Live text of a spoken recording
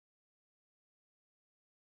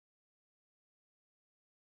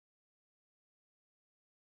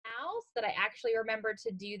now so that I actually remember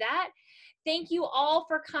to do that. Thank you all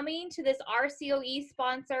for coming to this RCOE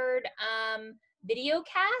sponsored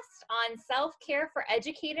videocast on self-care for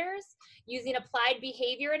educators using applied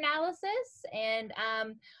behavior analysis. And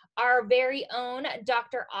our very own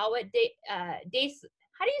Dr. Awit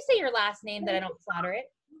how do you say your last name that I don't slaughter it?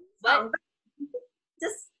 What?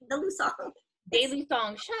 Just the Lusong. Daily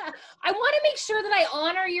Song. I want to make sure that I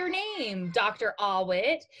honor your name, Dr.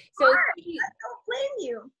 Awit. So I don't blame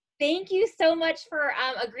you. Thank you so much for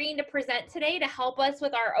agreeing to present today to help us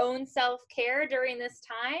with our own self-care during this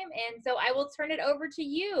time. And so I will turn it over to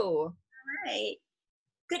you. All right.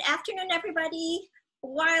 Good afternoon, everybody.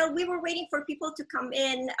 While we were waiting for people to come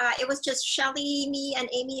in, it was just Shelly, me, and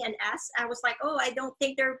Amy, and S. I was like, oh, I don't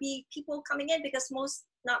think there'll be people coming in because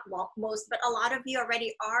but a lot of you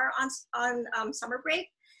already are on summer break.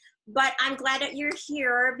 But I'm glad that you're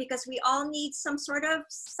here because we all need some sort of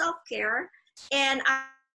self-care. And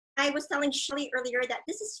I was telling Shelly earlier that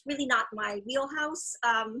this is really not my wheelhouse.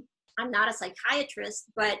 I'm not a psychiatrist,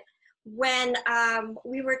 but when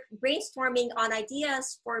we were brainstorming on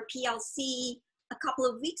ideas for PLC a couple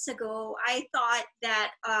of weeks ago, I thought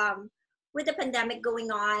that with the pandemic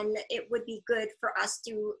going on, it would be good for us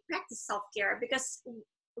to practice self-care because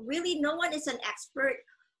really no one is an expert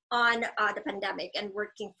on the pandemic and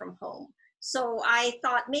working from home. So I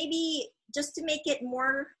thought maybe just to make it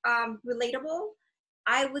more relatable,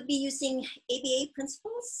 I would be using ABA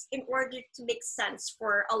principles in order to make sense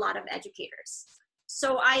for a lot of educators.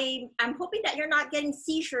 So I'm hoping that you're not getting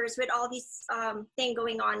seizures with all these thing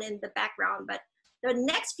going on in the background, but the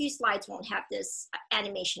next few slides won't have this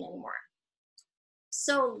animation anymore.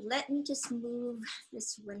 So let me just move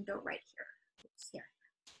this window right here. Oops, here.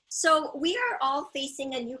 So we are all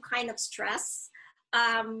facing a new kind of stress.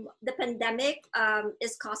 The pandemic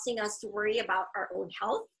is causing us to worry about our own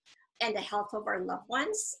health and the health of our loved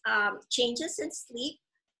ones. Changes in sleep,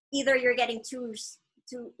 either you're getting too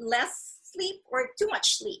less sleep or too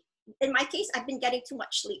much sleep. In my case, I've been getting too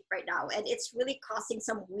much sleep right now, and it's really causing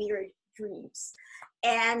some weird dreams.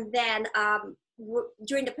 And then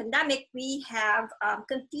during the pandemic, we have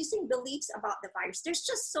confusing beliefs about the virus. There's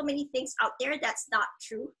just so many things out there that's not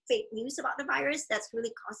true, fake news about the virus that's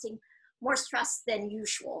really causing more stress than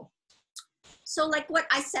usual. So like what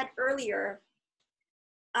I said earlier,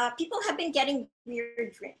 people have been getting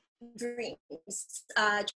weird dreams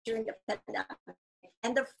during the pandemic.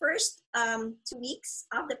 And the first 2 weeks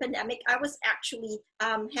of the pandemic, I was actually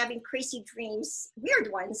having crazy dreams,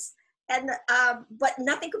 weird ones, and but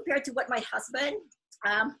nothing compared to what my husband,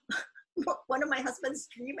 one of my husband's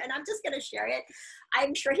dream, and I'm just gonna share it.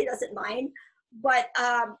 I'm sure he doesn't mind, but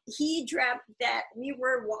he dreamt that we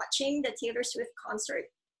were watching the Taylor Swift concert.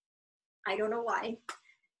 I don't know why,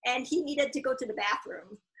 and he needed to go to the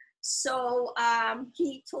bathroom. So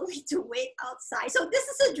he told me to wait outside. So this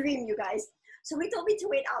is a dream, you guys. So he told me to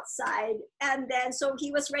wait outside, and then so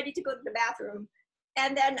he was ready to go to the bathroom,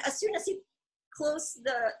 and then as soon as he closed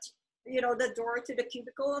the door to the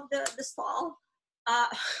cubicle of the stall,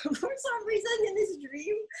 for some reason in his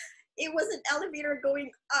dream, it was an elevator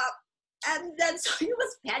going up, and then so he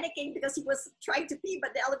was panicking because he was trying to pee,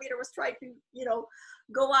 but the elevator was trying to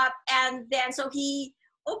go up, and then so he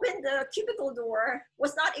opened the cubicle door,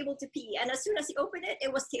 was not able to pee, and as soon as he opened it,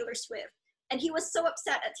 it was Taylor Swift. And he was so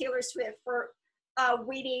upset at Taylor Swift for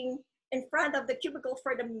waiting in front of the cubicle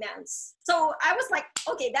for the men's. So I was like,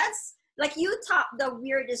 okay, that's like you topped the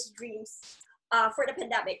weirdest dreams for the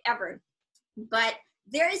pandemic ever. But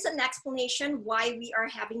there is an explanation why we are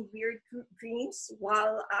having weird dreams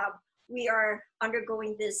while we are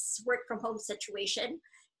undergoing this work from home situation.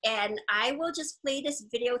 And I will just play this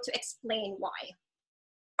video to explain why.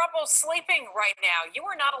 Trouble sleeping right now. You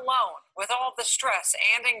are not alone with all the stress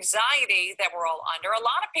and anxiety that we're all under. A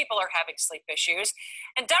lot of people are having sleep issues,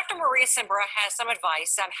 and Dr. Maria Simbra has some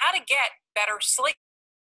advice on how to get better sleep.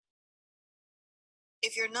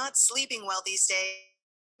 If you're not sleeping well these days,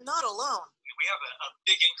 you're not alone. We have a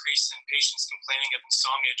big increase in patients complaining of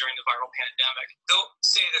insomnia during the viral pandemic. They'll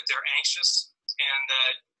say that they're anxious, and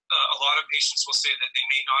that a lot of patients will say that they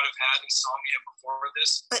may not have had insomnia before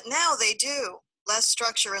this. But now they do. Less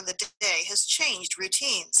structure in the day has changed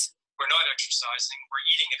routines. We're not exercising. We're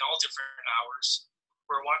eating at all different hours.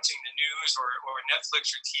 We're watching the news or Netflix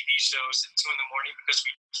or TV shows at 2 in the morning because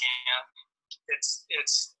we can. It's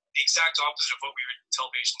the exact opposite of what we would tell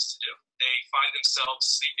patients to do. They find themselves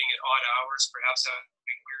sleeping at odd hours, perhaps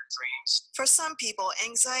having weird dreams. For some people,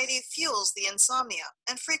 anxiety fuels the insomnia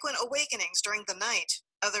and frequent awakenings during the night.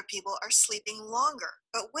 Other people are sleeping longer,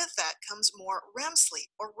 but with that comes more REM sleep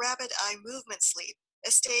or rapid eye movement sleep,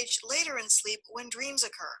 a stage later in sleep when dreams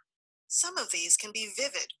occur. Some of these can be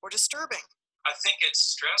vivid or disturbing. I think it's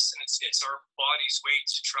stress, and it's our body's way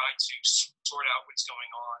to try to sort out what's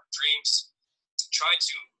going on. Dreams try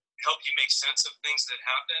to help you make sense of things that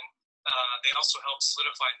happen. They also help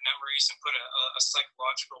solidify memories and put a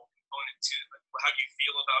psychological component to like, how do you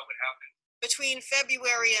feel about what happened. Between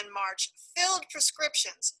February and March, filled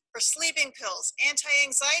prescriptions for sleeping pills,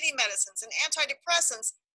 anti-anxiety medicines, and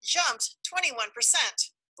antidepressants jumped 21%.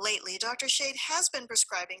 Lately, Dr. Shade has been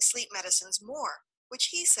prescribing sleep medicines more, which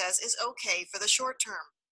he says is okay for the short term.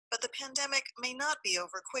 But the pandemic may not be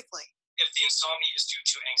over quickly. If the insomnia is due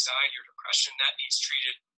to anxiety or depression, that needs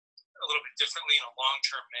treated a little bit differently in a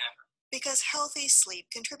long-term manner. Because healthy sleep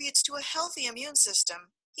contributes to a healthy immune system,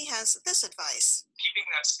 he has this advice. Keeping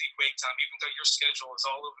that sleep-wake time, even though your schedule is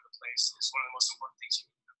all over the place, is one of the most important things you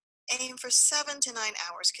can do. Aim for 7 to 9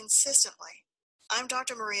 hours consistently. I'm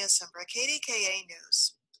Dr. Maria Simbra, KDKA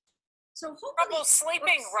News. So Trouble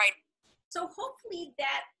sleeping right. So hopefully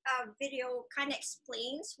that video kind of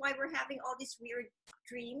explains why we're having all these weird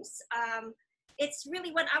dreams. It's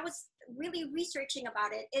really, when I was really researching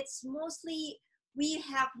about it, it's mostly we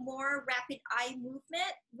have more rapid eye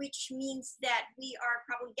movement, which means that we are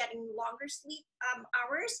probably getting longer sleep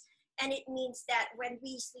hours. And it means that when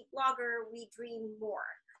we sleep longer, we dream more.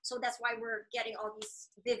 So that's why we're getting all these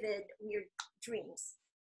vivid, weird dreams.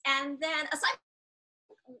 And then aside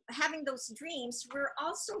from having those dreams, we're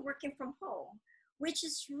also working from home, which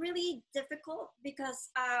is really difficult because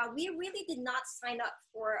we really did not sign up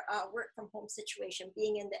for a work from home situation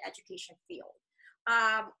being in the education field.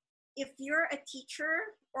 If you're a teacher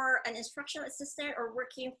or an instructional assistant or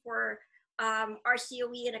working for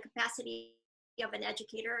RCOE in a capacity of an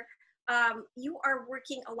educator, you are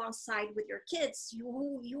working alongside with your kids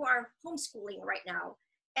who you are homeschooling right now.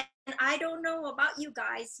 And I don't know about you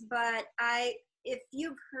guys, but if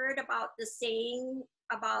you've heard about the saying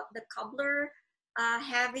about the cobbler,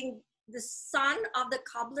 having the son of the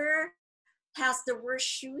cobbler has the worst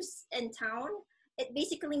shoes in town, it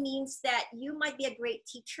basically means that you might be a great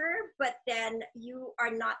teacher, but then you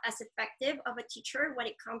are not as effective of a teacher when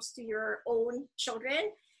it comes to your own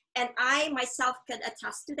children. And I myself could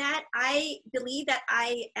attest to that. I believe that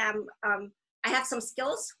I have some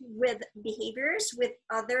skills with behaviors with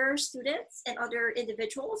other students and other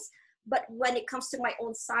individuals. But when it comes to my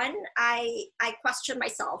own son, I question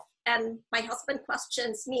myself, and my husband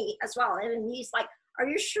questions me as well. And he's like, are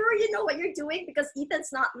you sure you know what you're doing? Because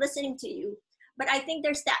Ethan's not listening to you. But I think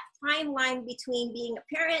there's that fine line between being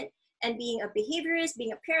a parent and being a behaviorist,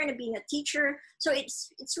 being a parent and being a teacher. So it's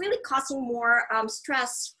really causing more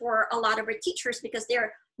stress for a lot of our teachers because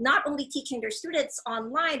they're not only teaching their students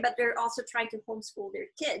online, but they're also trying to homeschool their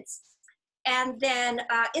kids. And then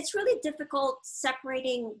it's really difficult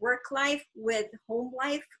separating work life with home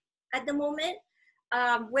life at the moment.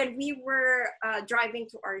 When we were driving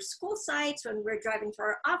to our school sites, when we're driving to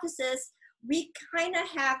our offices, we kind of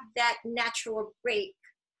have that natural break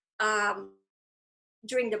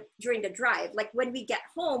during the drive. Like when we get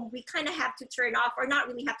home, we kind of have to turn off, or not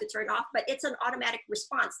really have to turn off, but it's an automatic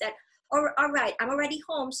response that, all right, I'm already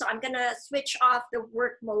home, so I'm gonna switch off the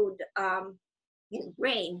work mode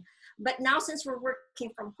brain. But now since we're working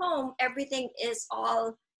from home, everything is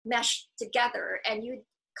all meshed together, and you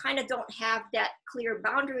kind of don't have that clear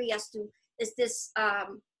boundary as to, is this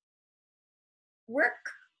work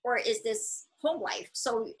or is this home life?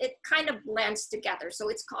 So it kind of blends together. So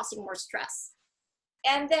it's causing more stress.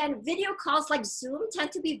 And then video calls like Zoom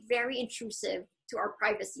tend to be very intrusive to our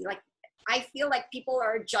privacy. Like I feel like people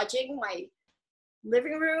are judging my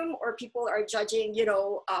living room, or people are judging,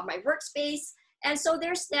 my workspace. And so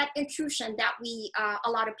there's that intrusion that a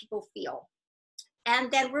lot of people feel. And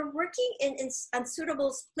then we're working in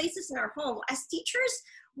unsuitable places in our home. As teachers,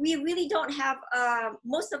 we really don't have,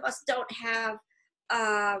 most of us don't have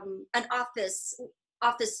an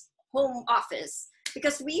home office,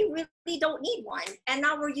 because we really don't need one. And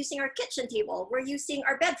now we're using our kitchen table. We're using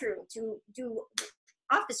our bedroom to do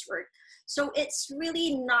office work. So it's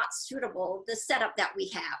really not suitable, the setup that we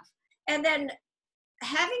have. And then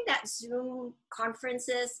having that Zoom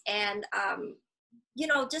conferences and,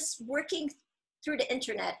 just working through the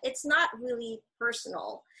internet, it's not really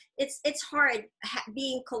personal. It's hard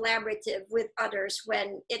being collaborative with others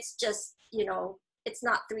when it's just, it's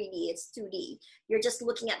not 3D, it's 2D. You're just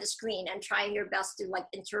looking at the screen and trying your best to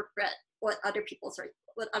interpret what other people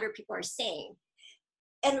are saying.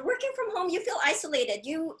 And working from home, you feel isolated.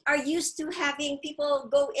 You are used to having people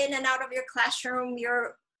go in and out of your classroom.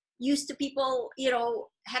 You're used to people,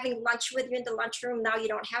 having lunch with you in the lunchroom. Now you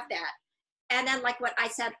don't have that. And then like what I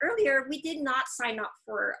said earlier, we did not sign up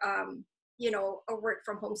for, a work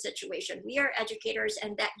from home situation. We are educators,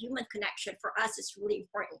 and that human connection for us is really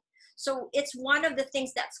important. So it's one of the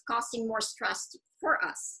things that's causing more stress for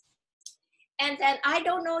us. And then I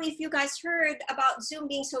don't know if you guys heard about Zoom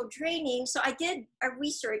being so draining. So I did a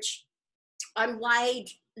research on why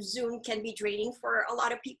Zoom can be draining for a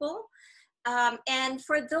lot of people. And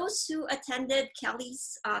for those who attended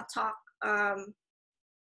Kelly's talk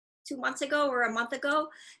 2 months ago or a month ago,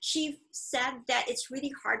 she said that it's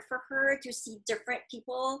really hard for her to see different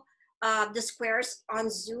people, the squares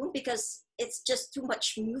on Zoom, because it's just too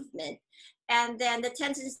much movement. And then the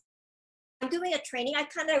tendency, I'm doing a training, I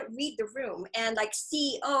kind of read the room and like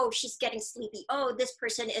see, oh, she's getting sleepy. Oh, this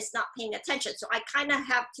person is not paying attention. So I kind of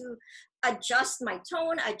have to adjust my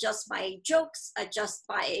tone, adjust my jokes, adjust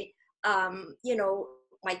my,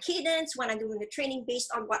 my cadence when I'm doing the training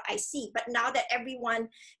based on what I see. But now that everyone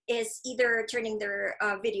is either turning their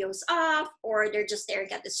videos off or they're just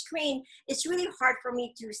staring at the screen, it's really hard for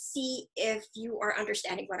me to see if you are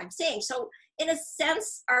understanding what I'm saying. So in a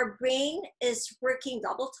sense, our brain is working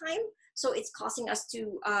double time. So it's causing us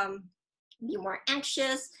to be more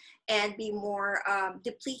anxious and be more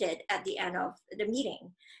depleted at the end of the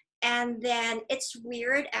meeting. And then it's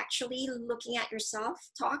weird actually looking at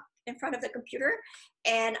yourself talk in front of the computer.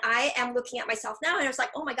 And I am looking at myself now and I was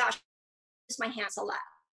like, oh my gosh, use my hands a lot.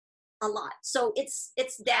 So it's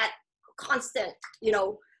that constant,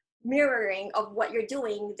 mirroring of what you're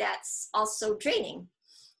doing that's also draining.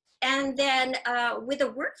 And then with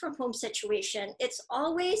a work from home situation, it's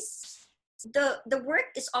always, the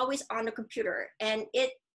work is always on the computer, and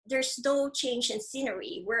there's no change in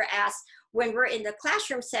scenery. Whereas when we're in the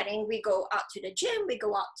classroom setting, we go out to the gym, we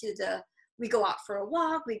go out for a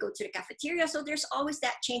walk, we go to the cafeteria. So there's always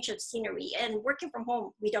that change of scenery. And working from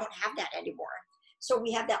home, we don't have that anymore. So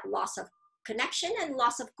we have that loss of connection and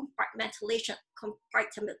loss of compartmentalization. I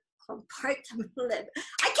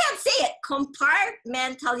can't say it.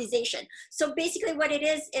 Compartmentalization. So basically what it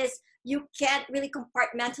is you can't really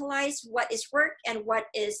compartmentalize what is work and what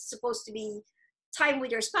is supposed to be time with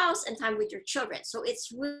your spouse and time with your children. So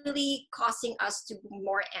it's really causing us to be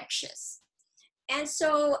more anxious. And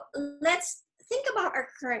so let's think about our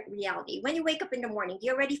current reality. When you wake up in the morning, do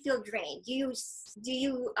you already feel drained? Do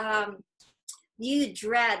you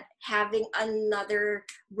dread having another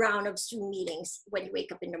round of Zoom meetings when you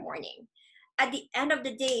wake up in the morning? At the end of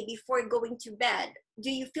the day, before going to bed, do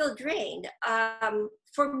you feel drained?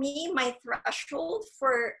 For me, my threshold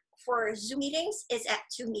for Zoom meetings is at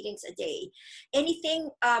 2 meetings a day.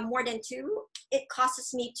 Anything more than 2, it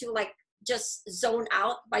causes me to just zone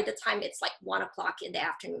out by the time it's 1 o'clock in the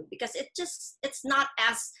afternoon, because it's not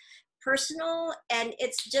as personal, and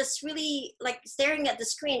it's just really like staring at the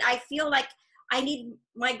screen. I feel like I need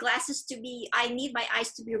my eyes to be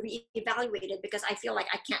reevaluated, because I feel like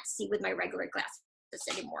I can't see with my regular glasses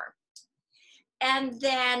anymore. And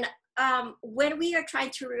then when we are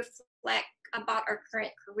trying to reflect about our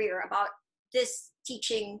current career, about this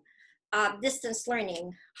teaching, distance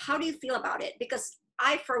learning, how do you feel about it? Because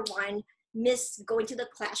I, for one, miss going to the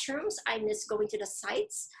classrooms. I miss going to the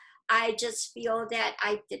sites. I just feel that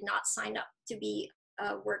I did not sign up to be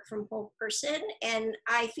a work from home person, and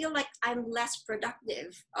I feel like I'm less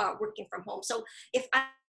productive working from home. So if I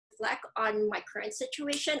reflect on my current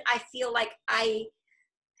situation, I feel like I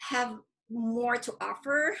have more to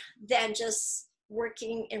offer than just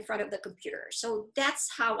working in front of the computer. So that's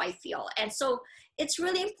how I feel. And so it's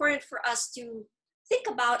really important for us to think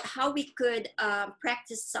about how we could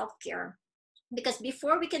practice self-care, because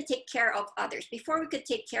before we can take care of others, before we could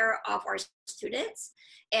take care of our students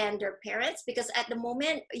and their parents, because at the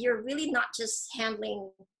moment, you're really not just handling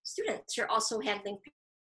students, you're also handling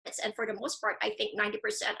parents. And for the most part, I think 90%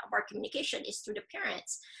 of our communication is through the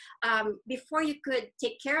parents. Before you could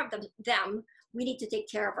take care of them, we need to take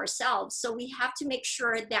care of ourselves. So we have to make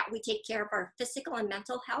sure that we take care of our physical and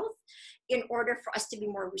mental health in order for us to be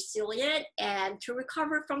more resilient and to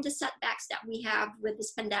recover from the setbacks that we have with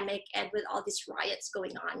this pandemic and with all these riots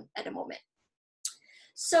going on at the moment.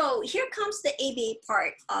 So here comes the ABA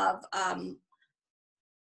part of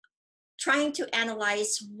trying to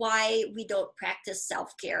analyze why we don't practice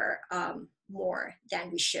self-care more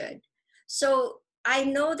than we should. So I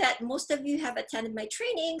know that most of you have attended my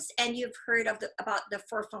trainings and you've heard about the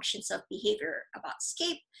 4 functions of behavior, about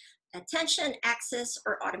escape, attention, access,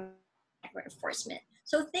 or automatic reinforcement.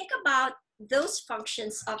 So think about those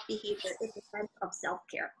functions of behavior in the sense of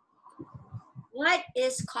self-care. What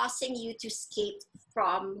is causing you to escape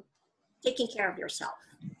from taking care of yourself?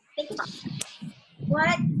 Think about it.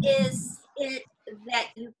 What is it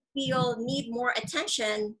that you feel need more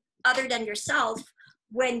attention other than yourself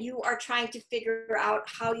when you are trying to figure out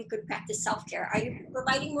how you could practice self-care? Are you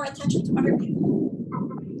providing more attention to other people, or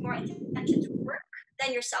providing more attention to work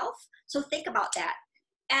than yourself? So think about that.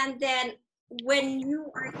 And then when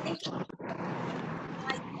you are thinking self-care,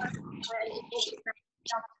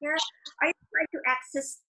 are you trying to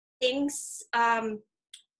access things?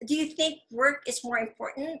 Do you think work is more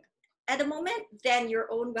important at the moment than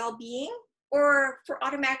your own well-being? Or for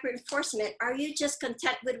automatic reinforcement, are you just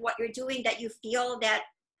content with what you're doing, that you feel that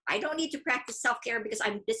I don't need to practice self-care because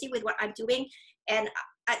I'm busy with what I'm doing, and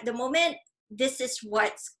at the moment this is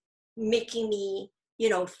what's making me, you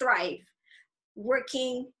know, thrive?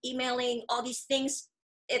 Working, emailing, all these things,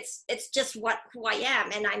 it's just who I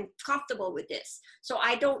am, and I'm comfortable with this, so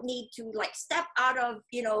I don't need to like step out of,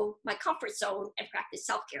 you know, my comfort zone and practice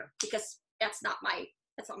self-care, because that's not my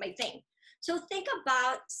thing. So think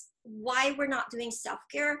about why we're not doing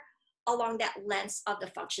self-care along that lens of the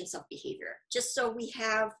functions of behavior, just so we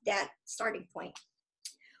have that starting point.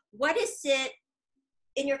 What is it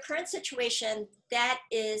in your current situation that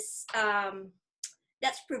is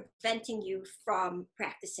that's preventing you from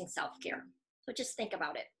practicing self-care? So just think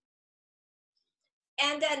about it.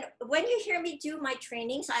 And then when you hear me do my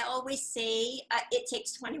trainings, I always say it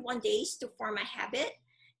takes 21 days to form a habit,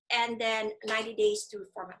 and then 90 days to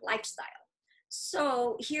form a lifestyle.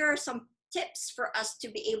 So here are some tips for us to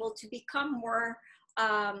be able to become more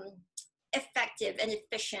effective and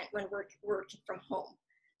efficient when we're working from home.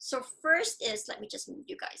 So first is, let me just move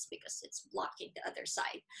you guys because it's blocking the other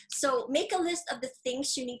side. So make a list of the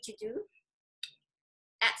things you need to do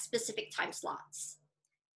at specific time slots.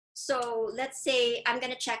 So let's say I'm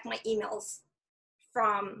gonna check my emails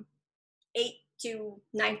from 8 to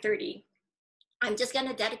 9:30. I'm just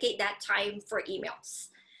gonna dedicate that time for emails.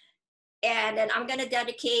 And then I'm gonna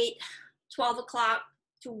dedicate 12 o'clock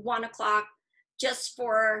to 1 o'clock just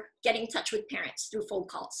for getting in touch with parents through phone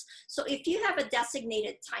calls. So if you have a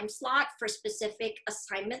designated time slot for specific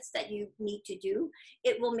assignments that you need to do,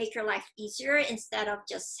 it will make your life easier instead of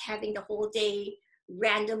just having the whole day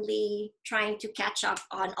randomly trying to catch up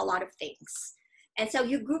on a lot of things. And so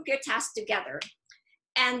you group your tasks together.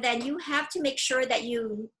 And then you have to make sure that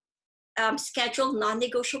you schedule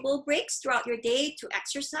non-negotiable breaks throughout your day to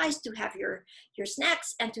exercise, to have your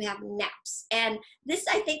snacks, and to have naps. And this,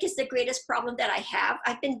 I think, is the greatest problem that I have.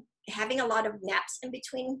 I've been having a lot of naps in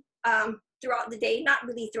between throughout the day, not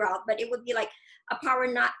really throughout, but it would be like a power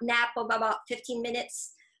nap of about 15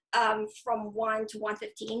 minutes from 1 to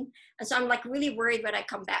 1:15. And so I'm like really worried when I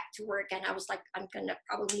come back to work, and I was like, I'm gonna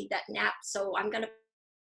probably need that nap, so I'm gonna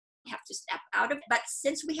have to step out of it. But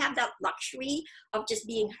since we have that luxury of just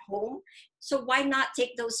being home, so why not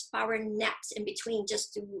take those power naps in between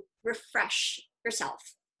just to refresh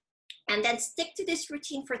yourself? And then stick to this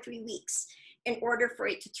routine for 3 weeks in order for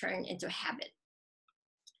it to turn into a habit.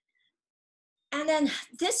 And then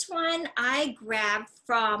this one I grabbed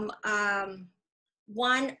from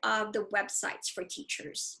one of the websites for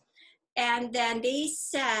teachers. And then they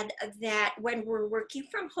said that when we're working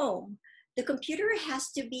from home, the computer has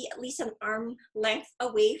to be at least an arm length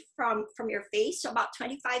away from your face, so about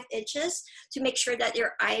 25 inches, to make sure that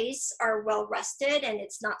your eyes are well rested and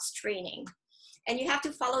it's not straining. And you have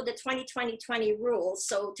to follow the 20-20-20 rule,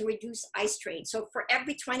 so to reduce eye strain. So for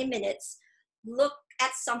every 20 minutes, look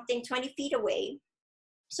at something 20 feet away.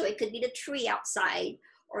 So it could be the tree outside,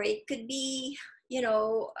 or it could be, you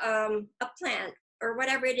know, a plant, or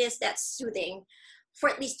whatever it is that's soothing, for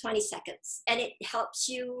at least 20 seconds. And it helps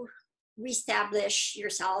you reestablish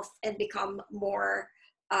yourself and become more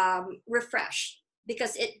refreshed,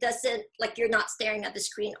 because it doesn't, like, you're not staring at the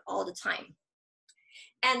screen all the time.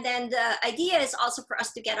 And then the idea is also for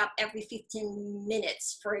us to get up every 15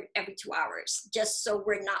 minutes for every 2 hours, just so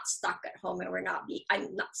we're not stuck at home, and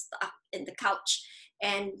I'm not stuck in the couch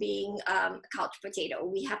and being a couch potato.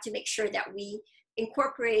 We have to make sure that we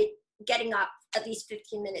incorporate getting up at least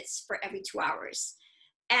 15 minutes for every 2 hours.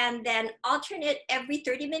 And then alternate every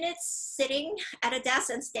 30 minutes sitting at a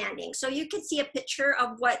desk and standing. So you can see a picture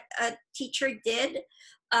of what a teacher did.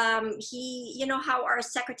 You know how our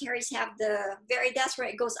secretaries have the very desk where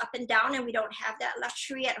it goes up and down, and we don't have that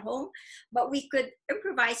luxury at home, but we could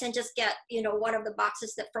improvise and just get, you know, one of the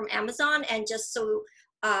boxes that from Amazon, and just so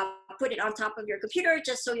put it on top of your computer,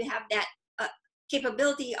 just so you have that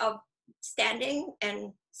capability of standing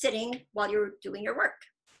and sitting while you're doing your work.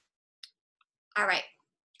 All right.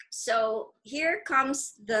 So here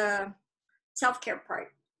comes the self-care part.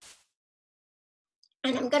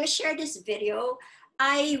 And I'm going to share this video.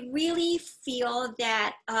 I really feel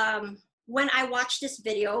that when I watched this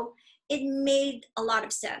video, it made a lot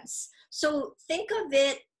of sense. So think of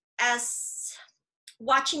it as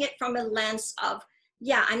watching it from a lens of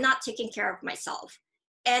yeah, I'm not taking care of myself.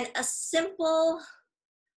 And a simple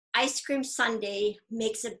ice cream sundae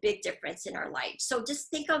makes a big difference in our life. So just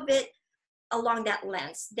think of it along that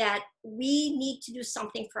lens, that we need to do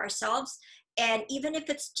something for ourselves. And even if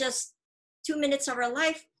it's just 2 minutes of our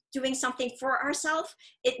life doing something for ourselves,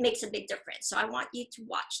 it makes a big difference. So I want you to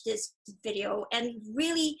watch this video and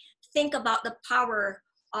really think about the power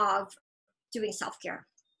of doing self-care.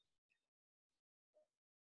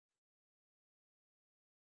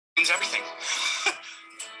 Means everything.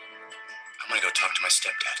 I'm gonna go talk to my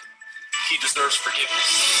stepdad. He deserves forgiveness.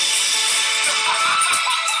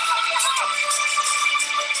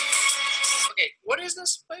 Okay, what is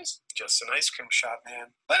this place? Just an ice cream shop,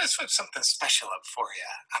 man. Let us whip something special up for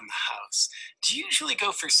you on the house. Do you usually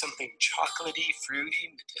go for something chocolatey,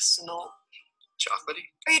 fruity, medicinal?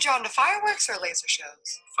 Chocolatey? Are you drawn to fireworks or laser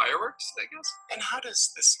shows? Fireworks, I guess. And how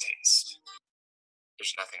does this taste?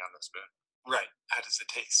 There's nothing on this spoon. Right. How does it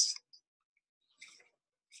taste?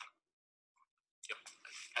 Yep.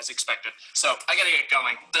 As expected. So I gotta get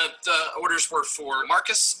going. The orders were for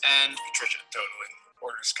Marcus and Patricia. Totally.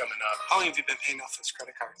 Orders coming up. How long have you been paying off those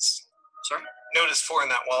credit cards? Sorry? Notice 4 in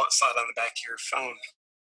that wallet slot on the back of your phone.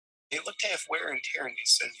 They look to have wear and tear and they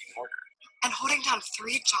send you an order. And holding down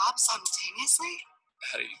 3 jobs simultaneously?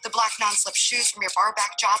 How do you... The black non-slip shoes from your bar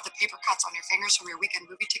back job, the paper cuts on your fingers from your weekend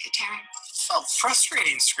movie ticket tearing. Felt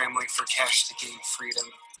frustrating scrambling for cash to gain freedom.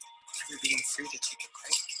 Never being free to take a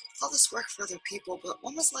break. All this work for other people, but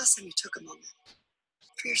when was the last time you took a moment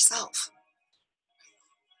for yourself?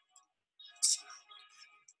 It's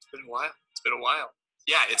been a while. It's been a while.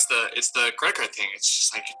 Yeah, it's the credit card thing. It's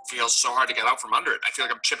just like it feels so hard to get out from under it. I feel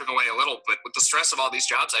like I'm chipping away a little, but with the stress of all these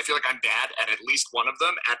jobs, I feel like I'm bad at least one of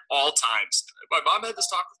them at all times. My mom had this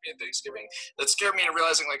talk with me at Thanksgiving that scared me into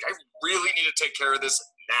realizing like I really need to take care of this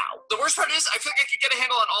now. The worst part is I feel like I could get a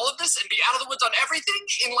handle on all of this and be out of the woods on everything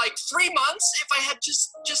in like 3 months if I had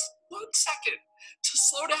just 1 second to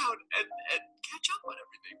slow down and catch up on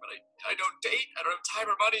everything. But I don't date, I don't have time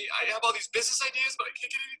or money. I have all these business ideas, but I can't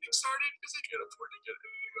get anything started because I can't afford to get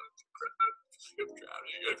anything off the credit. I'm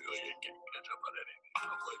drowning. I feel like I can't catch up on anything.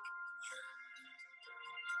 I'm like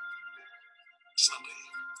Sunday.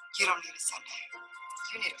 You don't need a Sunday.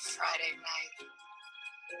 You need a Friday night.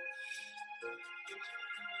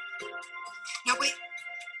 No, wait.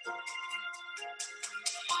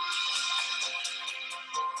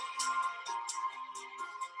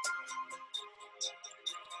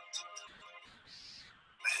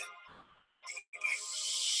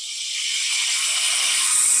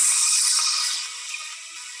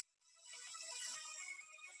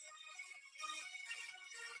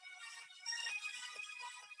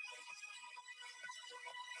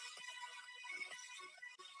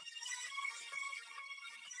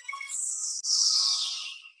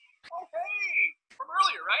 Oh, hey! From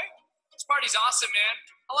earlier, right? This party's awesome, man.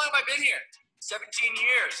 How long have I been here? 17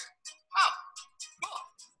 years. Oh, cool.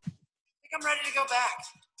 I think I'm ready to go back.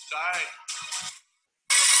 Sorry.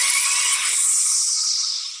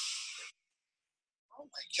 Oh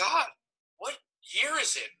my God. What year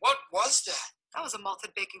is it? What was that? That was a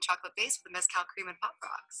malted baking chocolate base with mezcal cream and pop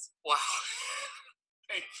rocks. Wow.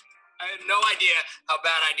 Hey, I had no idea how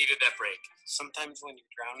bad I needed that break. Sometimes when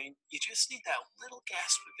you're drowning, you just need that little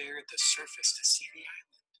gasp of air at the surface to see the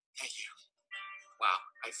island. Thank you. Wow,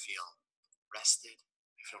 I feel rested.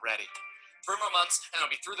 I feel ready. 3 more months, and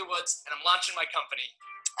I'll be through the woods, and I'm launching my company.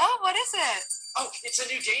 Oh, what is it? Oh, it's a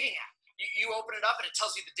new dating app. You open it up, and it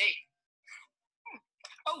tells you the date.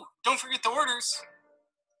 Oh, don't forget the orders.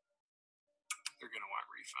 They're going to want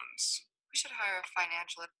refunds. We should hire a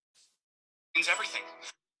financial. Means everything.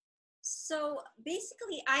 So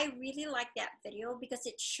basically, I really like that video because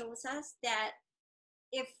it shows us that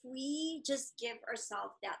if we just give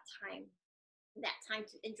ourselves that time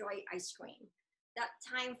to enjoy ice cream, that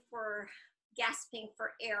time for gasping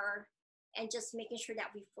for air and just making sure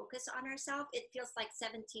that we focus on ourselves, it feels like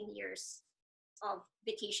 17 years of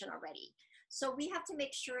vacation already. So we have to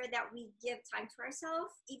make sure that we give time to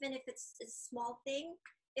ourselves, even if it's a small thing.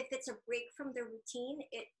 If it's a break from the routine,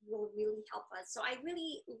 it will really help us. So I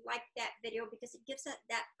really like that video because it gives us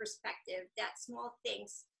that perspective that small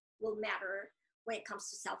things will matter when it comes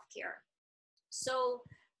to self-care. So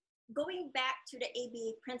going back to the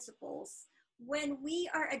ABA principles, when we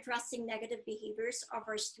are addressing negative behaviors of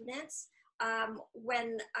our students,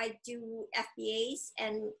 when I do FBAs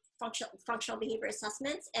and functional behavior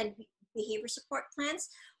assessments and behavior support plans,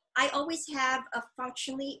 I always have a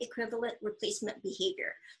functionally equivalent replacement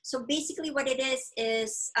behavior. So basically what it is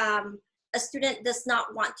a student does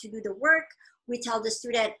not want to do the work. We tell the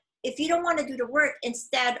student, if you don't want to do the work,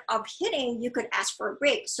 instead of hitting, you could ask for a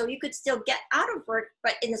break. So you could still get out of work,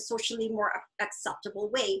 but in a socially more acceptable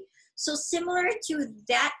way. So similar to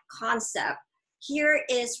that concept, here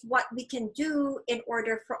is what we can do in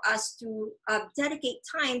order for us to dedicate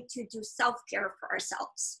time to do self-care for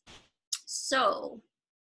ourselves. So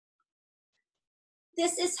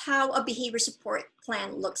this is how a behavior support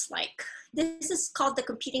plan looks like. This is called the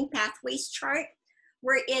competing pathways chart,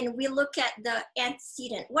 wherein we look at the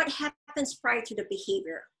antecedent, what happens prior to the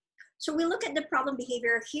behavior. So we look at the problem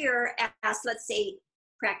behavior here as, let's say,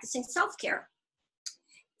 practicing self-care.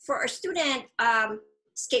 For a student,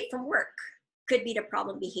 escape from work could be the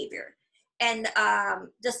problem behavior. And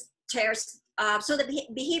just tears, so the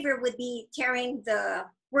behavior would be tearing the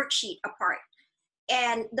worksheet apart.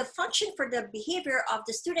 And the function for the behavior of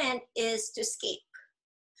the student is to escape.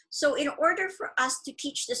 So in order for us to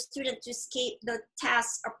teach the student to escape the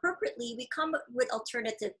task appropriately, we come up with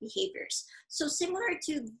alternative behaviors. So similar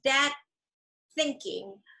to that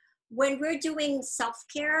thinking, when we're doing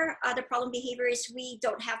self-care, the problem behavior is we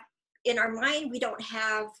don't have, in our mind, we don't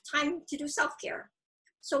have time to do self-care.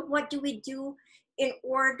 So what do we do in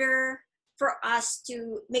order for us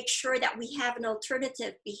to make sure that we have an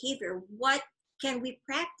alternative behavior? What can we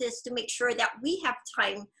practice to make sure that we have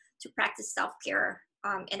time to practice self-care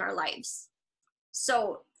in our lives?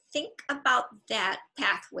 So think about that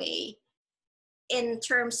pathway in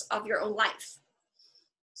terms of your own life.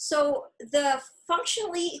 So the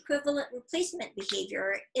functionally equivalent replacement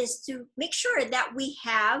behavior is to make sure that we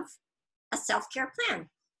have a self-care plan.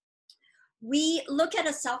 We look at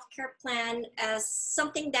a self-care plan as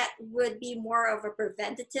something that would be more of a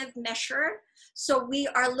preventative measure. So we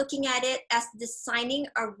are looking at it as designing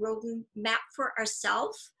a roadmap for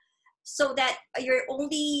ourselves, so that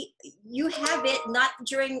you have it not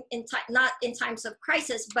in times of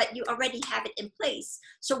crisis, but you already have it in place.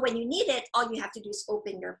 So when you need it, all you have to do is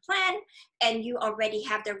open your plan, and you already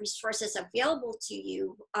have the resources available to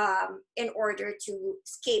you in order to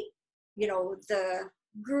escape, the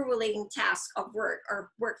grueling task of work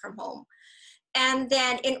or work from home. And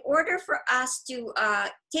then in order for us to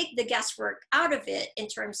take the guesswork out of it in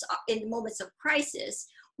moments of crisis,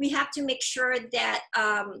 we have to make sure that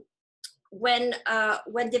when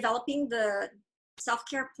developing the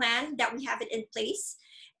self-care plan, that we have it in place,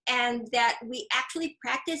 and that we actually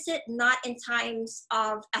practice it not in times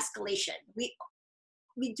of escalation.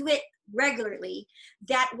 We do it regularly.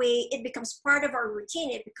 That way it becomes part of our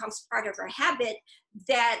routine, it becomes part of our habit,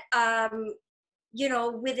 that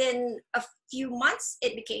within a few months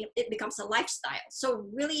it becomes a lifestyle. So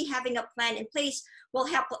really having a plan in place will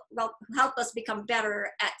help us become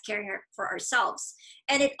better at caring for ourselves.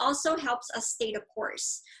 And it also helps us stay the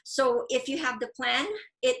course. So if you have the plan,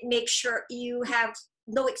 it makes sure you have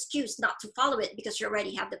no excuse not to follow it, because you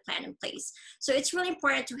already have the plan in place. So it's really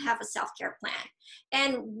important to have a self-care plan.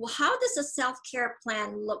 And how does a self-care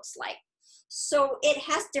plan looks like? So it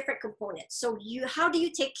has different components. So how do you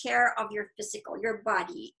take care of your your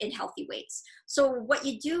body in healthy ways? So what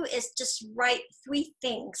you do is just write 3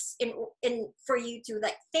 things for you to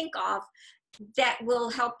think of that will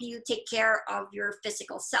help you take care of your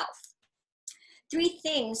physical self. 3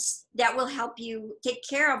 things that will help you take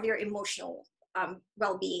care of your emotional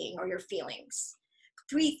well-being or your feelings.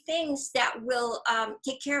 3 things that will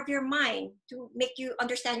take care of your mind to make you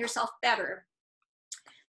understand yourself better.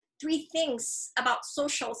 3 things about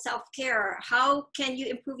social self-care. How can you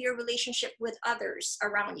improve your relationship with others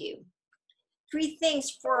around you? 3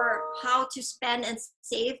 things for how to spend and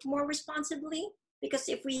save more responsibly, because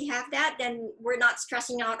if we have that, then we're not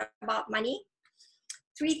stressing out about money.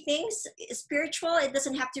 3 things, spiritual, it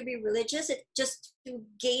doesn't have to be religious, it just to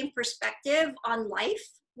gain perspective on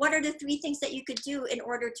life. What are the 3 things that you could do in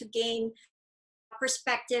order to gain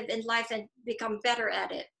perspective in life and become better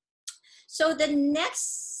at it? So the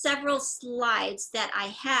next several slides that I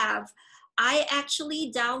have, I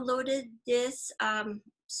actually downloaded this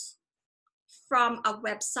from a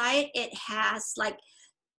website. It has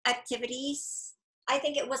activities. I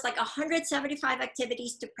think it was 175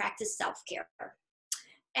 activities to practice self-care.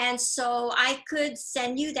 And so I could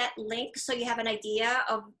send you that link so you have an idea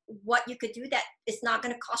of what you could do that is not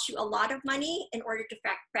going to cost you a lot of money in order to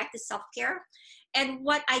practice self-care. And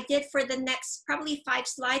what I did for the next probably 5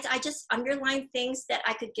 slides, I just underlined things that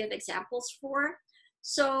I could give examples for.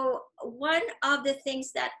 So one of the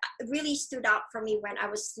things that really stood out for me when I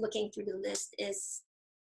was looking through the list is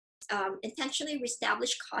intentionally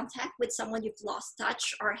reestablish contact with someone you've lost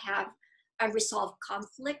touch or have unresolved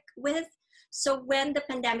conflict with. So when the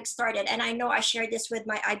pandemic started, and I know I shared this with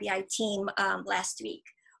my IBI team last week,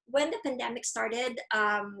 when the pandemic started,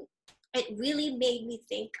 it really made me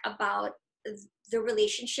think about the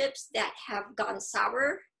relationships that have gone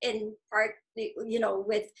sour, in part,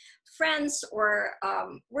 with friends or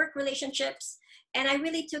work relationships. And I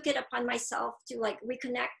really took it upon myself to like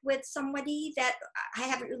reconnect with somebody that I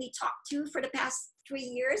haven't really talked to for the past 3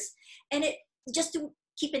 years, and it just to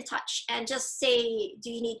keep in touch and just say,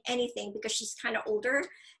 do you need anything? Because she's kind of older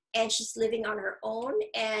and she's living on her own,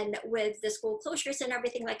 and with the school closures and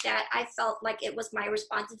everything like that, I felt like it was my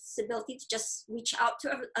responsibility to just reach out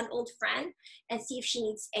to an old friend and see if she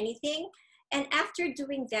needs anything. And after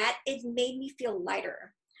doing that, it made me feel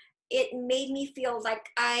lighter. It made me feel like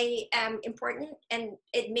I am important, and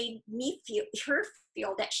it made me feel her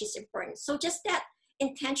feel that she's important. So just that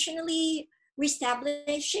intentionally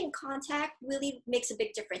reestablishing contact really makes a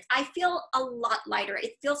big difference. I feel a lot lighter.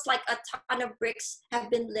 It feels like a ton of bricks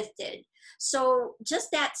have been lifted. So just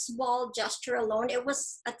that small gesture alone, it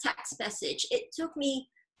was a text message. It took me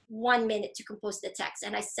 1 minute to compose the text,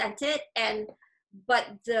 and I sent it. But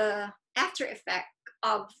the after effect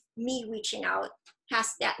of me reaching out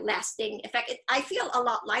has that lasting effect. I feel a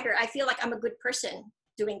lot lighter. I feel like I'm a good person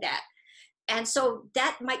doing that. And so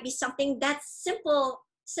that might be something, that simple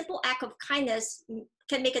act of kindness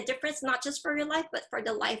can make a difference, not just for your life, but for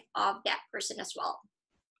the life of that person as well.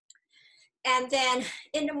 And then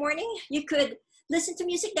in the morning, you could listen to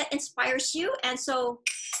music that inspires you. And so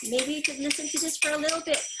maybe you could listen to this for a little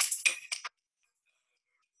bit.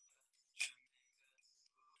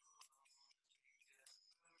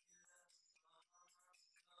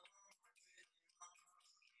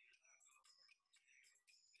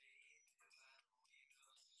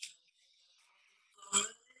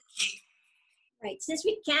 Right, since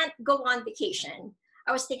we can't go on vacation,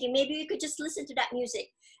 I was thinking maybe we could just listen to that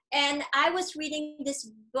music. And I was reading this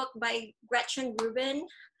book by Gretchen Rubin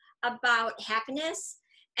about happiness.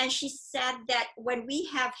 And she said that when we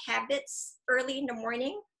have habits early in the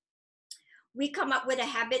morning, we come up with a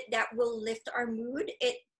habit that will lift our mood.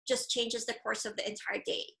 It just changes the course of the entire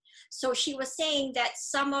day. So she was saying that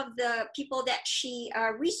some of the people that she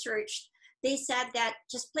researched, they said that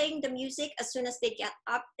just playing the music as soon as they get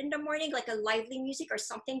up in the morning, like a lively music or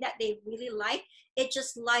something that they really like, it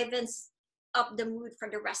just livens up the mood for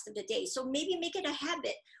the rest of the day. So maybe make it a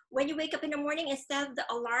habit. When you wake up in the morning, instead of the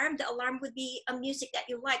alarm would be a music that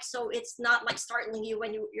you like. So it's not like startling you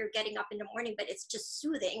when you're getting up in the morning, but it's just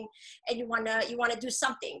soothing, and you wanna do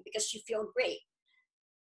something because you feel great.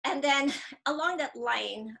 And then along that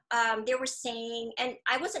line, they were saying, and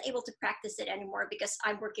I wasn't able to practice it anymore because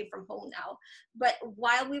I'm working from home now. But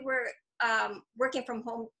while we were working from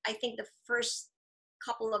home, I think the first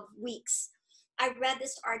couple of weeks, I read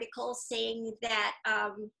this article saying that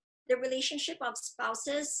the relationship of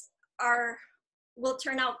spouses will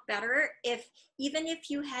turn out better if, even if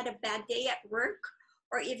you had a bad day at work,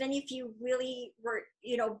 or even if you really were,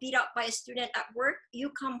 beat up by a student at work, you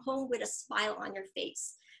come home with a smile on your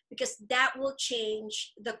face, because that will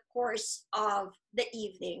change the course of the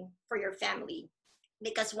evening for your family.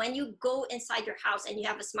 Because when you go inside your house and you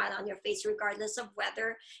have a smile on your face, regardless of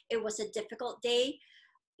whether it was a difficult day,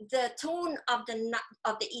 the tone of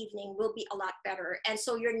the evening will be a lot better. And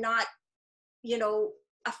so you're not,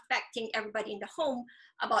 affecting everybody in the home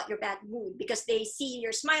about your bad mood, because they see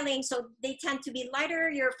you're smiling, so they tend to be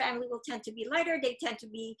lighter. Your family will tend to be lighter. They tend to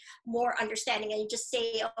be more understanding, and you just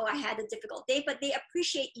say, oh, I had a difficult day, but they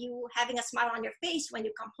appreciate you having a smile on your face when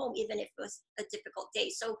you come home, even if it was a difficult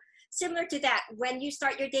day. So similar to that, when you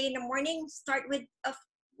start your day in the morning, start with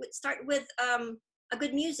a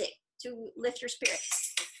good music to lift your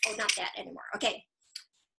spirits. Oh, not that anymore. Okay.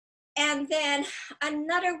 And then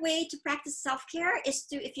another way to practice self-care is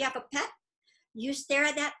to, if you have a pet, you stare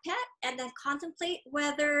at that pet and then contemplate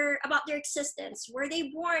about their existence. Were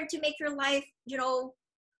they born to make your life,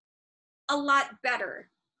 a lot better?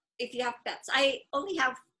 If you have pets, I only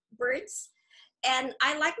have birds, and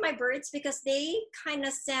I like my birds because they kind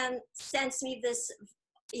of sense me this,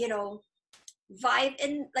 vibe,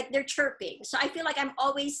 in like they're chirping. So I feel like I'm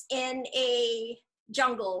always in a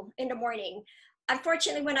jungle in the morning.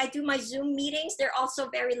 Unfortunately, when I do my Zoom meetings, they're also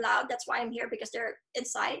very loud. That's why I'm here, because they're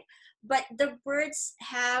inside. But the birds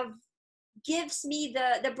the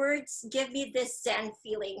birds give me this zen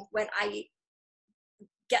feeling when I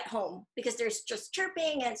get home, because there's just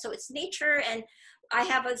chirping, and so it's nature, and I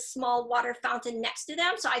have a small water fountain next to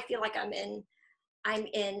them, so I feel like I'm in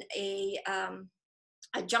a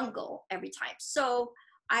jungle every time. So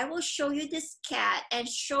I will show you this cat and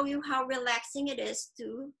show you how relaxing it is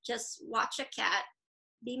to just watch a cat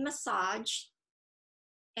be massaged.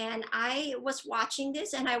 And I was watching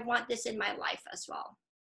this, and I want this in my life as well.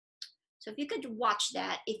 So if you could watch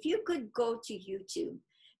that, if you could go to YouTube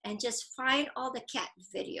and just find all the cat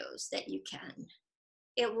videos that you can.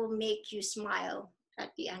 It will make you smile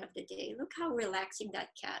at the end of the day. Look how relaxing that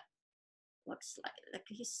cat looks like. Like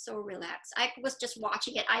he's so relaxed. I was just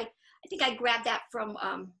watching it. I think I grabbed that from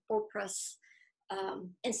Oprah's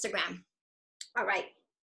Instagram. All right.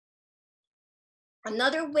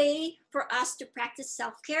 Another way for us to practice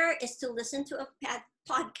self-care is to listen to a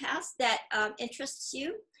podcast that interests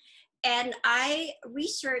you. And I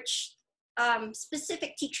researched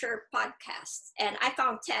specific teacher podcasts, and I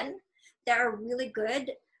found 10 that are really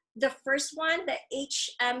good. The first one, the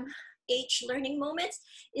HMH Learning Moments,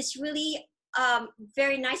 is really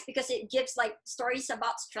very nice because it gives like stories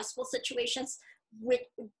about stressful situations with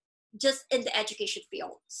just in the education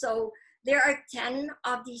field. So there are 10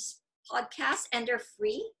 of these podcasts and they're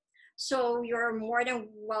free. So you're more than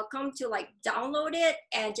welcome to like download it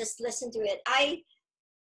and just listen to it.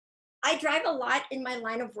 I drive a lot in my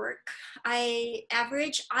line of work. I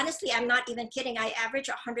average, honestly, I'm not even kidding, I average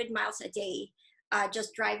 100 miles a day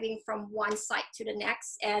just driving from one site to the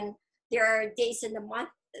next. And there are days in the month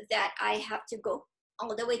that I have to go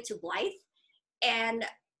all the way to Blythe. And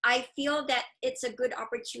I feel that it's a good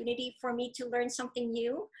opportunity for me to learn something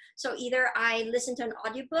new. So either I listen to an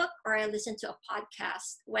audiobook or I listen to a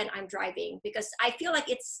podcast when I'm driving, because I feel like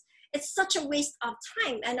it's such a waste of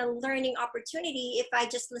time and a learning opportunity if I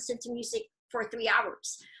just listen to music for 3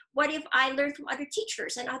 hours. What if I learn from other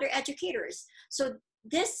teachers and other educators? So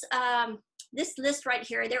this list right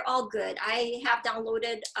here, they're all good. I have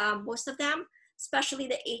downloaded most of them, especially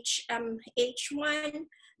the HMH one,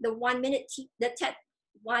 the 1 minute, the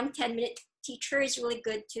 10-minute teacher is really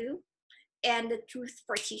good too. And the Truth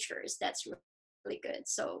for Teachers, that's really good.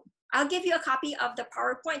 So I'll give you a copy of the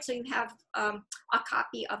PowerPoint so you have a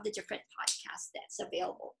copy of the different podcasts that's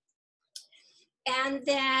available. And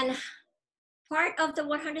then part of the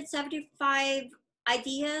 175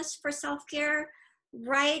 ideas for self-care,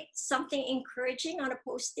 write something encouraging on a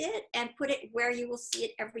Post-it and put it where you will see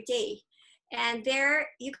it every day. And there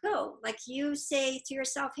you go. Like you say to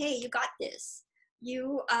yourself, hey, you got this.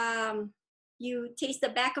 You taste the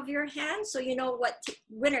back of your hand so you know what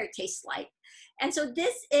winter tastes like. And so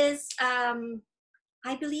this is,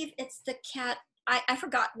 I believe it's the cat, I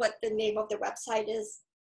forgot what the name of the website is,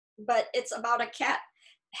 but it's about a cat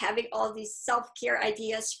having all these self-care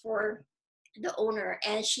ideas for the owner.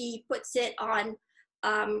 And she puts it on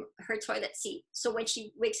her toilet seat. So when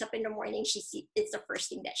she wakes up in the morning, it's the first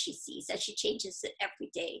thing that she sees, and she changes it every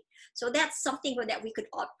day. So that's something that we could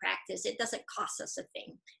all practice. It doesn't cost us a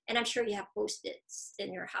thing. And I'm sure you have Post-its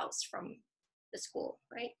in your house from the school,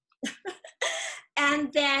 right?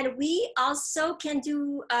 And then we also can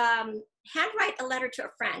do handwrite a letter to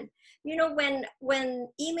a friend. You know, when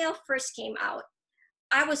email first came out,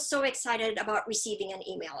 I was so excited about receiving an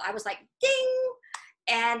email. I was like, ding,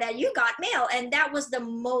 and you got mail. And that was the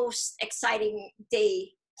most exciting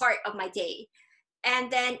part of my day.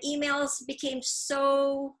 And then emails became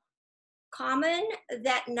so common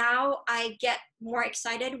that now I get more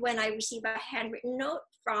excited when I receive a handwritten note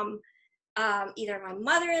from either my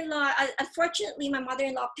mother-in-law. Unfortunately, my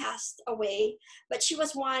mother-in-law passed away, but she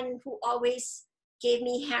was one who always gave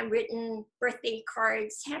me handwritten birthday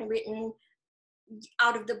cards, handwritten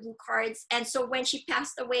out of the blue cards. And so when she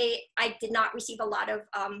passed away, I did not receive a lot of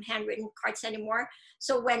handwritten cards anymore.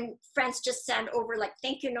 So when friends just send over like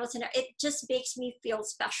thank you notes, and it just makes me feel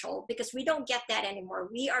special because we don't get that anymore.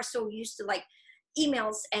 We are so used to like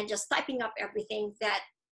emails and just typing up everything that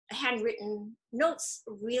handwritten notes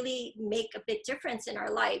really make a big difference in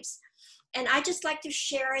our lives. And I just like to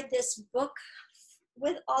share this book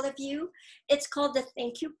with all of you. It's called The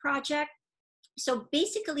Thank You Project. So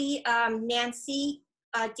basically, Nancy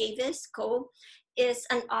Davis Cole is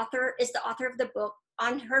the author of the book.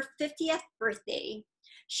 On her 50th birthday,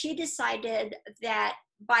 she decided that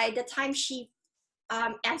by the time she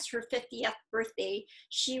ends her 50th birthday,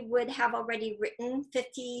 she would have already written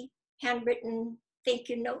 50 handwritten thank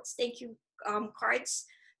you notes, thank you cards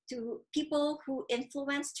to people who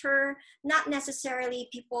influenced her, not necessarily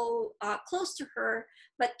people close to her,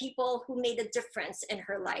 but people who made a difference in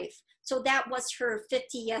her life. So that was her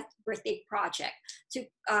 50th birthday project, to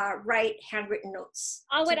write handwritten notes.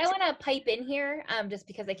 Oh, wait, I want to pipe in here just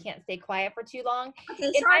because I can't stay quiet for too long.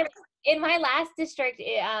 Okay, sorry. In my last district,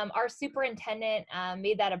 our superintendent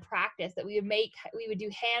made that a practice that we would do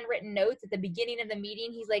handwritten notes at the beginning of the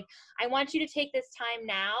meeting. He's like, I want you to take this time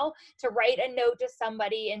now to write a note to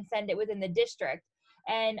somebody and send it within the district.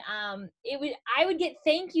 And I would get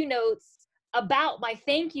thank you notes about my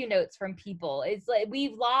thank you notes from people. It's like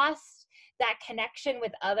we've lost that connection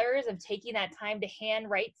with others of taking that time to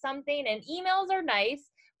handwrite something. And emails are nice,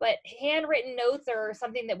 but handwritten notes are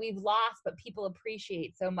something that we've lost, but people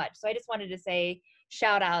appreciate so much. So I just wanted to say,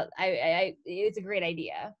 shout out. It's a great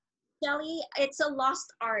idea. Shelly, it's a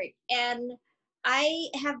lost art. And I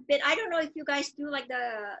don't know if you guys do like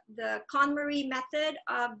the KonMari method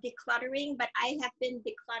of decluttering, but I have been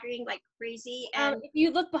decluttering like crazy. And if you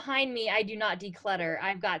look behind me, I do not declutter.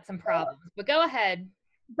 I've got some problems, but go ahead.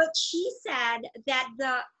 But she said that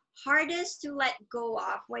the hardest to let go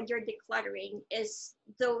of when you're decluttering is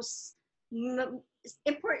those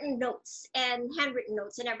important notes and handwritten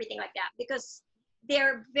notes and everything like that, because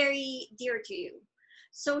they're very dear to you.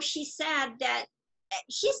 So she said that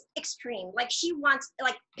she's extreme. Like she wants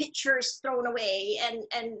like pictures thrown away and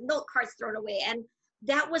note cards thrown away. And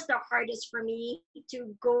that was the hardest for me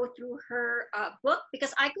to go through her book,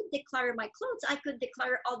 because I could declutter my clothes. I could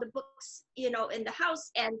declutter all the books, in the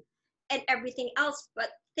house and everything else. But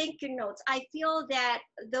thank you notes, I feel that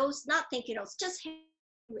those, not thank you notes, just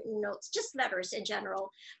handwritten notes, just letters in general,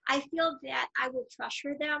 I feel that I will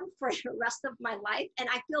treasure them for the rest of my life. And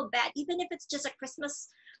I feel bad, even if it's just a Christmas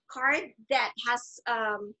card that has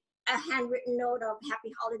a handwritten note of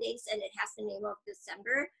happy holidays and it has the name of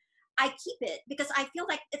December, I keep it because I feel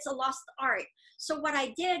like it's a lost art. So what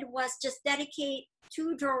I did was just dedicate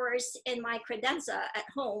 2 drawers in my credenza at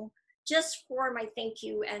home just for my thank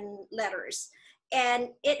you and letters. And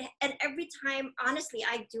every time, honestly,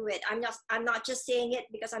 I do it. I'm not just saying it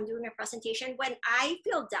because I'm doing a presentation. When I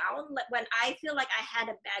feel down, when I feel like I had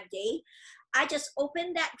a bad day, I just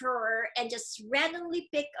open that drawer and just randomly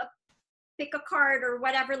pick a card or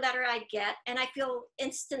whatever letter I get, and I feel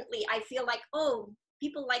like, oh,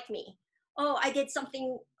 people like me. Oh, I did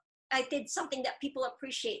something that people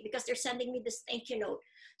appreciate because they're sending me this thank you note.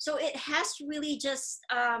 So it has really just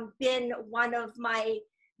been one of my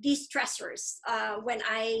de-stressors. When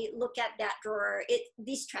I look at that drawer, it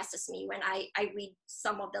de-stresses me when I read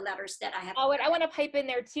some of the letters that I have. Oh, and I want to pipe in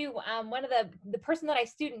there too. One of the person that I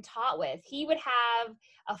student taught with, he would have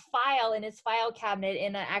a file in his file cabinet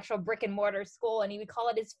in an actual brick and mortar school, and he would call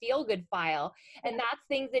it his feel good file. And that's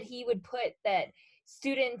things that he would put that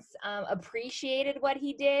students appreciated what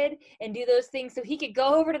he did and do those things, so he could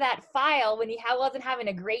go over to that file when he wasn't having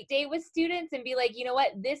a great day with students and be like, you know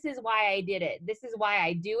what, this is why I did it, this is why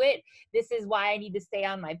I do it, this is why I need to stay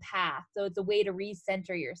on my path. So it's a way to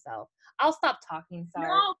recenter yourself. I'll stop talking, sorry.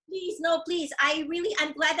 No, please.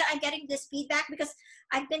 I'm glad that I'm getting this feedback, because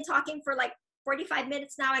I've been talking for like 45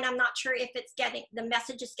 minutes now, and I'm not sure if the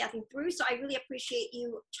message is getting through. So I really appreciate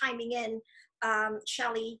you chiming in,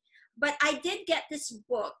 Shelly. But I did get this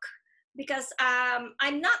book because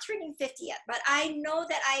I'm not turning 50 yet, but I know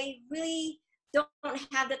that I really don't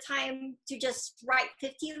have the time to just write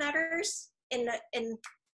 50 letters in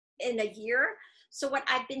a year. So what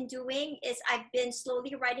I've been doing is I've been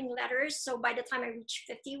slowly writing letters. So by the time I reach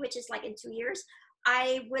 50, which is like in 2 years,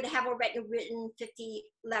 I would have already written 50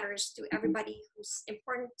 letters to everybody who's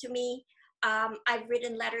important to me. I've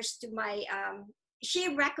written letters to my,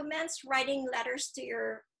 she recommends writing letters to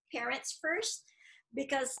your parents first,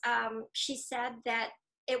 because she said that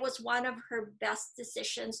it was one of her best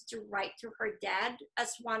decisions to write to her dad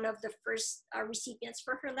as one of the first recipients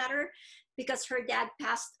for her letter, because her dad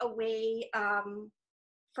passed away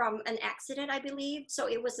from an accident, I believe. So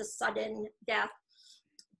it was a sudden death.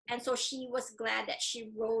 And so she was glad that she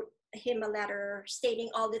wrote him a letter stating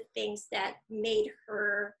all the things that made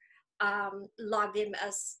her love him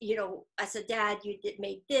as, as a dad. You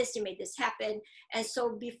made this happen. And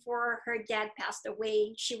so before her dad passed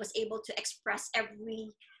away, she was able to express every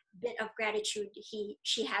bit of gratitude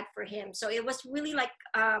she had for him. So it was really like,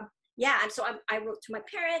 and so I wrote to my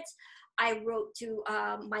parents. I wrote to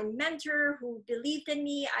my mentor who believed in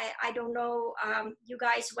me. I don't know, you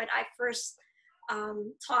guys, when I first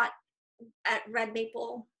taught at Red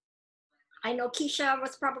Maple, I know Keisha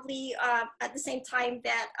was probably at the same time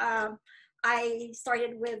that I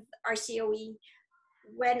started with RCOE.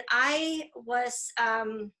 When I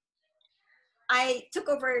took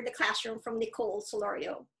over the classroom from Nicole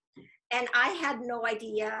Solorio, and I had no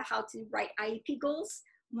idea how to write IEP goals.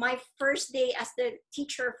 My first day as the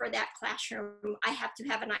teacher for that classroom, I had to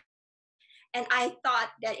have an IEP. And I thought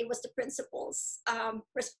that it was the principal's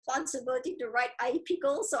responsibility to write IEP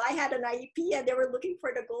goals. So I had an IEP and they were looking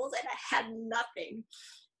for the goals and I had nothing.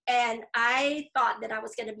 And I thought that I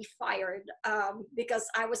was going to be fired because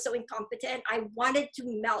I was so incompetent. I wanted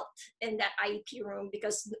to melt in that IEP room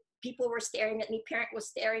because people were staring at me, parent was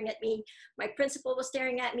staring at me, my principal was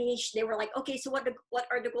staring at me. They were like, okay, so what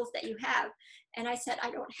are the goals that you have? And I said,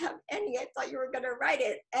 I don't have any. I thought you were going to write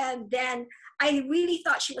it. And then I really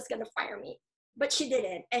thought she was going to fire me, but she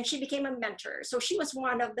didn't. And she became a mentor. So she was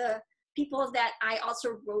one of the people that I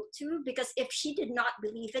also wrote to, because if she did not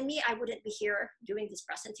believe in me, I wouldn't be here doing this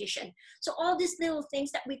presentation. So all these little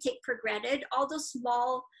things that we take for granted, all those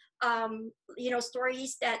small,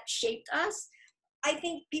 stories that shaped us, I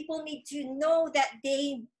think people need to know that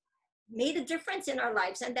they made a difference in our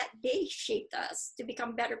lives and that they shaped us to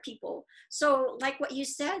become better people. So like what you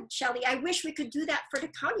said, Shelley, I wish we could do that for the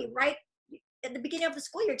county, right? At the beginning of the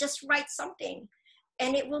school year, just write something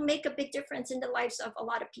and it will make a big difference in the lives of a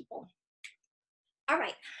lot of people. All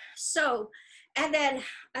right, so, and then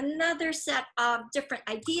another set of different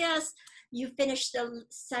ideas. You finished the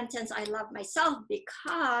sentence, I love myself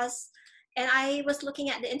because, and I was looking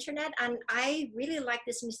at the internet and I really like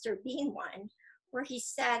this Mr. Bean one, where he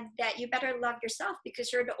said that you better love yourself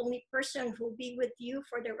because you're the only person who will be with you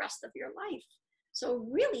for the rest of your life. So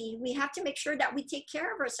really, we have to make sure that we take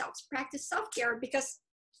care of ourselves, practice self-care, because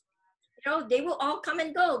they will all come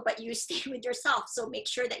and go, but you stay with yourself. So make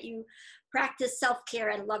sure that you practice self-care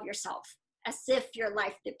and love yourself as if your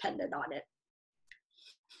life depended on it.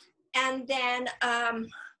 And then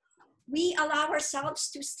we allow ourselves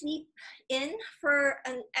to sleep in for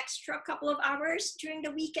an extra couple of hours during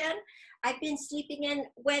the weekend. I've been sleeping in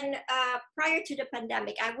when, prior to the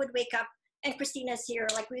pandemic, I would wake up, and Christina's here,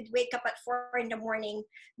 like we'd wake up at 4 in the morning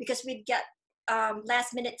because we'd get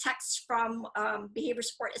last minute texts from behavior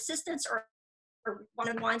support assistants or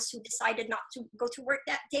one-on-ones who decided not to go to work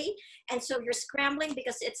that day. And so you're scrambling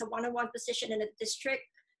because it's a one-on-one position in a district,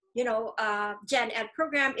 gen ed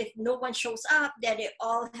program. If no one shows up, then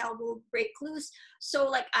all hell will break loose. So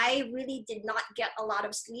like I really did not get a lot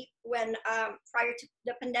of sleep when prior to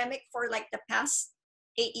the pandemic for like the past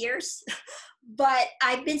 8 years. But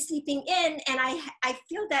I've been sleeping in and I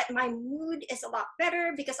feel that my mood is a lot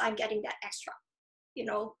better because I'm getting that extra,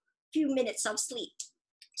 few minutes of sleep.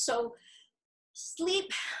 So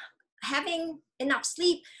sleep, having enough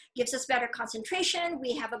sleep gives us better concentration.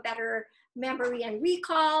 We have a better memory and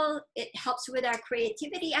recall. It helps with our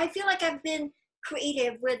creativity. I feel like I've been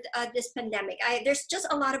creative with this pandemic. There's just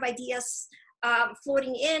a lot of ideas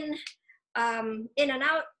floating in and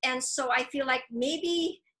out. And so I feel like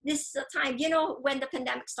maybe this is the time, when the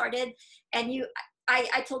pandemic started and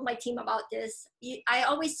I told my team about this. I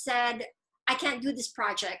always said, I can't do this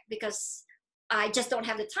project because I just don't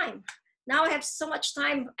have the time. Now I have so much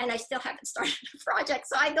time and I still haven't started the project.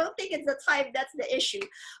 So I don't think it's the time that's the issue.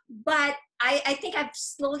 But I think I've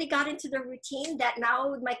slowly got into the routine that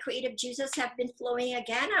now my creative juices have been flowing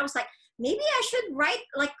again. I was like, maybe I should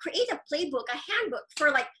create a playbook, a handbook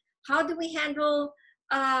for how do we handle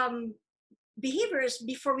behaviors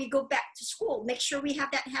before we go back to school. Make sure we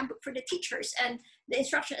have that handbook for the teachers and the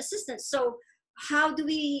instruction assistants. So how do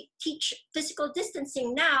we teach physical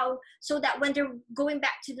distancing now so that when they're going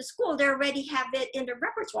back to the school, they already have it in their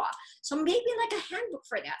repertoire? So maybe like a handbook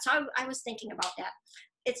for that. So I was thinking about that.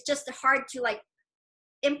 It's just hard to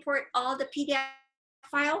import all the PDF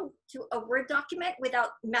file to a Word document without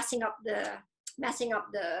messing up the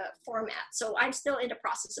format. So I'm still in the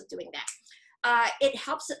process of doing that. It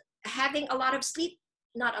helps having a lot of sleep,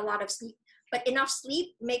 not a lot of sleep, but enough sleep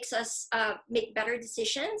makes us make better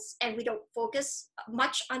decisions, and we don't focus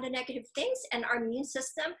much on the negative things, and our immune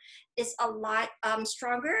system is a lot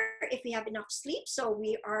stronger if we have enough sleep. So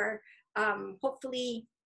we are hopefully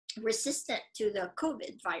resistant to the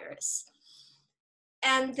COVID virus.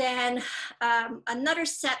 And then another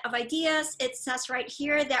set of ideas, it says right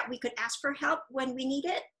here that we could ask for help when we need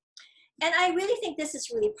it. And I really think this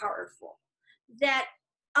is really powerful, that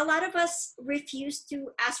a lot of us refuse to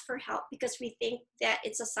ask for help because we think that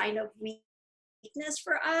it's a sign of weakness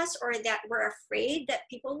for us, or that we're afraid that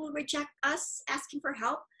people will reject us asking for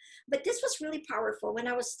help. But this was really powerful when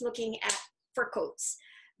I was looking for quotes.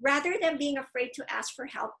 Rather than being afraid to ask for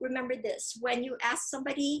help, remember this: when you ask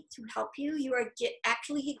somebody to help you, you are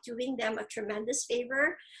actually doing them a tremendous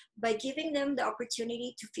favor by giving them the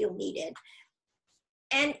opportunity to feel needed.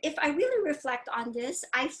 And if I really reflect on this,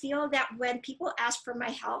 I feel that when people ask for my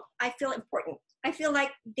help, I feel important. I feel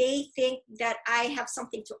like they think that I have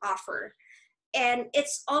something to offer. And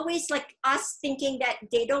it's always like us thinking that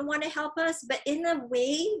they don't want to help us, but in a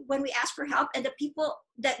way, when we ask for help and the people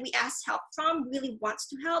that we ask help from really wants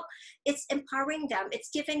to help, it's empowering them. It's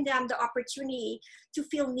giving them the opportunity to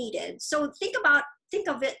feel needed. So think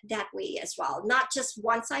of it that way as well, not just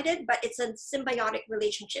one-sided, but it's a symbiotic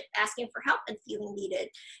relationship. Asking for help and feeling needed,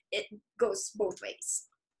 it goes both ways.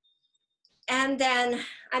 And then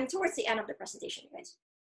I'm towards the end of the presentation, guys.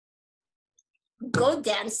 Go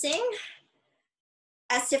dancing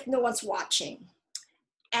as if no one's watching.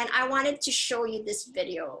 And I wanted to show you this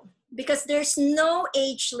video because there's no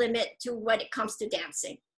age limit to when it comes to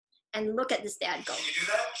dancing. And look at this dad go. Can you do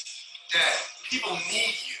that? Dad, people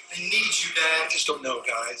need you. They need you, Dad. I just don't know,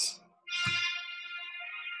 guys.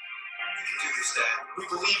 You can do this, Dad. We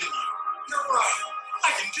believe in you. You're right.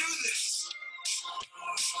 I can do this.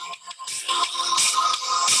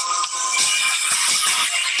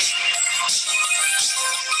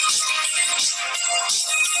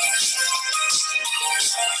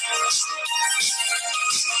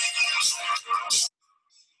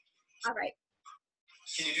 All right.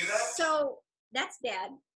 Can you do that? So that's Dad.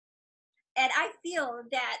 And I feel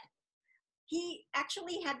that he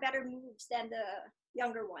actually had better moves than the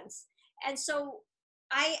younger ones. And so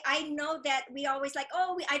I know that we always like,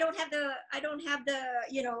 oh, I don't have the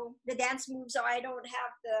the dance moves, or I don't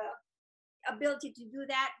have the ability to do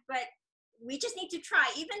that. But we just need to try.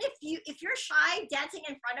 Even if you're shy dancing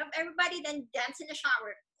in front of everybody, then dance in the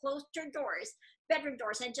shower, close your doors, bedroom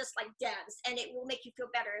doors, and just like dance, and it will make you feel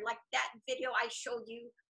better. Like that video I showed you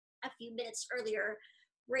a few minutes earlier,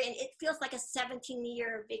 wherein it feels like a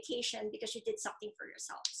 17-year vacation because you did something for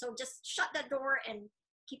yourself. So just shut that door and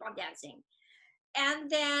keep on dancing. And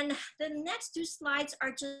then the next two slides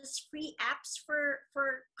are just free apps for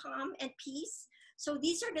calm and peace. So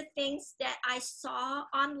these are the things that I saw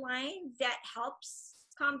online that helps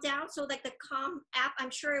calm down. So like the Calm app,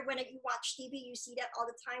 I'm sure when you watch TV, you see that all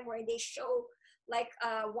the time where they show like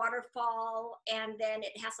a waterfall, and then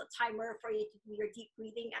it has a timer for you to do your deep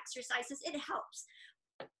breathing exercises. It helps.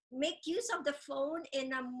 Make use of the phone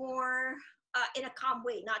in a more, in a calm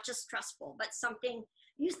way, not just stressful, but something,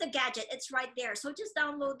 use the gadget, it's right there. So just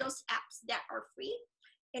download those apps that are free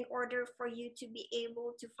in order for you to be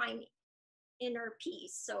able to find inner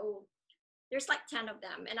peace. So there's like 10 of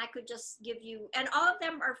them, and I could just give you, and all of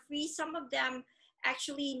them are free. Some of them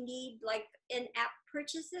actually need like in-app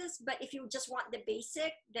purchases, but if you just want the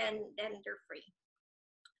basic, then they're free.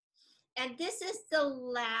 And this is the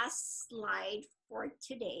last slide for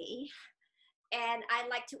today. And I'd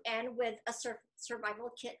like to end with a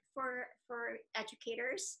survival kit for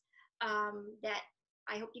educators, that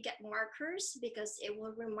I hope you get markers, because it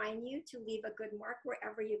will remind you to leave a good mark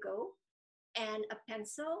wherever you go, and a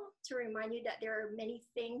pencil to remind you that there are many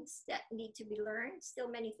things that need to be learned, still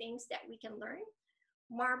many things that we can learn.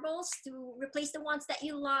 Marbles to replace the ones that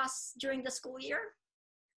you lost during the school year.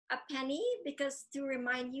 A penny, because to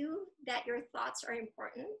remind you that your thoughts are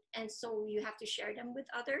important, and so you have to share them with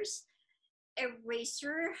others.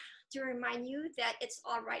 Eraser to remind you that it's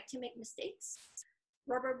all right to make mistakes.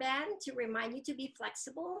 Rubber band to remind you to be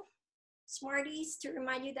flexible. Smarties to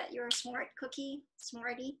remind you that you're a smart cookie,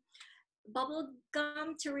 smartie. Bubble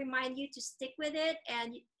gum to remind you to stick with it,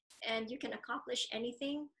 and you can accomplish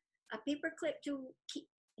anything. A paper clip to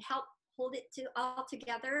help hold it all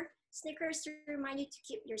together. Snickers to remind you to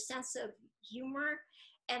keep your sense of humor.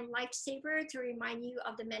 And Lifesaver to remind you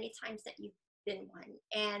of the many times that you've been one.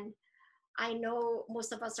 And I know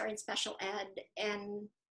most of us are in special ed, and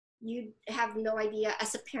you have no idea.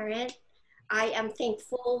 As a parent, I am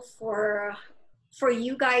thankful for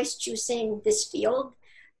you guys choosing this field,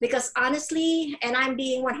 because honestly, and I'm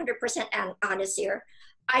being 100% honest here,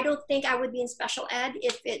 I don't think I would be in special ed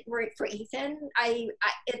if it weren't for Ethan.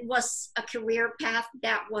 It was a career path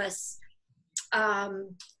that was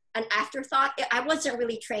an afterthought. I wasn't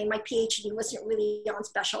really trained. My PhD wasn't really on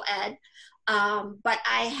special ed, but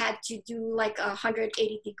I had to do like a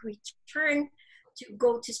 180-degree turn to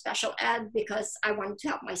go to special ed because I wanted to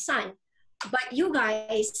help my son. But you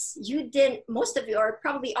guys, you didn't, most of you, or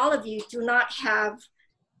probably all of you, do not have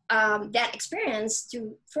that experience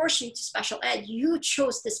to force you to special ed. You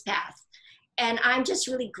chose this path. And I'm just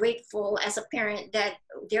really grateful as a parent that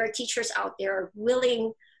there are teachers out there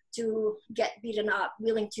willing to get beaten up,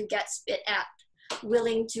 willing to get spit at,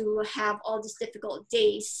 willing to have all these difficult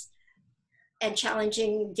days and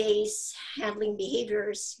challenging days handling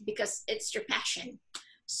behaviors because it's your passion.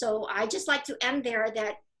 So I just like to end there,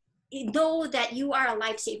 that know that you are a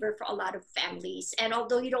lifesaver for a lot of families. And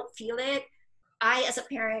although you don't feel it, I, as a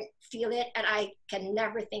parent, feel it, and I can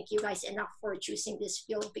never thank you guys enough for choosing this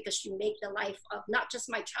field, because you make the life of not just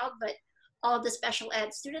my child, but all the special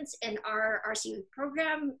ed students in our RCU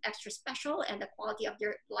program extra special, and the quality of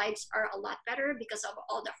their lives are a lot better because of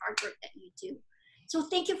all the hard work that you do. So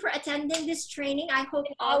thank you for attending this training. I hope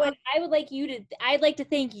I'd like to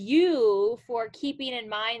thank you for keeping in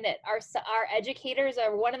mind that our educators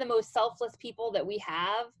are one of the most selfless people that we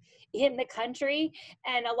have in the country,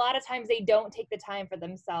 and a lot of times they don't take the time for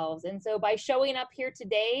themselves. And so by showing up here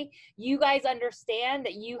today, you guys understand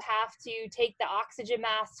that you have to take the oxygen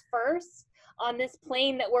mask first. on this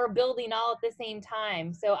plane that we're building all at the same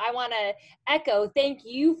time. So I want to echo, thank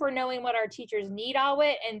you for knowing what our teachers need,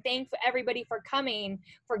 Awit, and thank everybody for coming,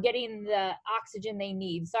 for getting the oxygen they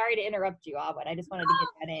need. Sorry to interrupt you, Awit. I just wanted to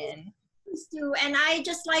get that in. Please do. And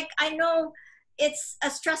I know it's a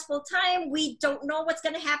stressful time. We don't know what's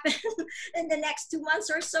going to happen in the next 2 months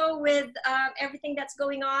or so with everything that's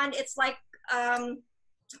going on. It's like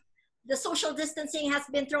the social distancing has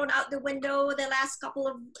been thrown out the window the last couple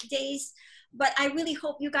of days. But I really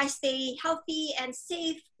hope you guys stay healthy and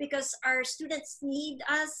safe, because our students need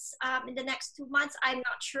us in the next 2 months. I'm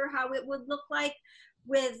not sure how it would look like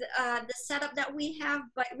with the setup that we have,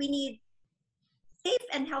 but we need safe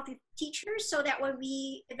and healthy teachers so that when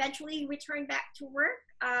we eventually return back to work,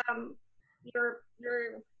 your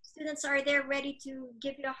students are there ready to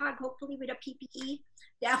give you a hug, hopefully with a PPE.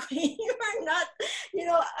 That way you are not,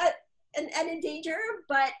 and in danger.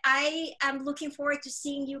 But I am looking forward to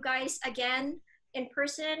seeing you guys again in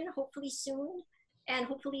person, hopefully soon, and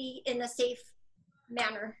hopefully in a safe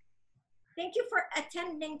manner. Thank you for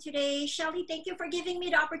attending today. Shelly, thank you for giving me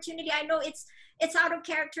the opportunity. I know it's out of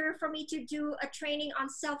character for me to do a training on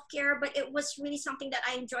self-care, but it was really something that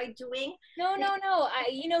I enjoyed doing. No.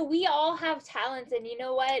 We all have talents, and you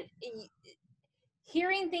know what?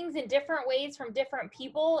 Hearing things in different ways from different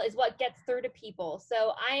people is what gets through to people.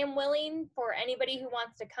 So I am willing for anybody who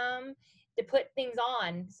wants to come to put things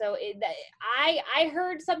on. So I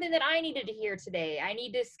heard something that I needed to hear today. I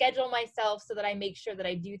need to schedule myself so that I make sure that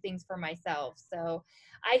I do things for myself. So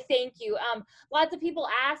I thank you. Lots of people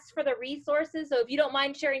asked for the resources. So if you don't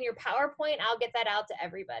mind sharing your PowerPoint, I'll get that out to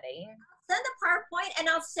everybody. Send the PowerPoint, and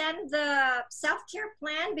I'll send the self-care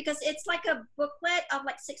plan, because it's like a booklet of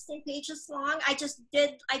like 16 pages long. I just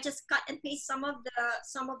cut and paste some of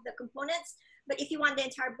the components. But if you want the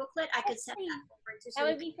entire booklet, I could send that over to you. That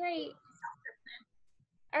would be great.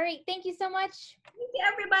 All right. Thank you so much. Thank you,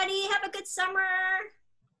 everybody. Have a good summer.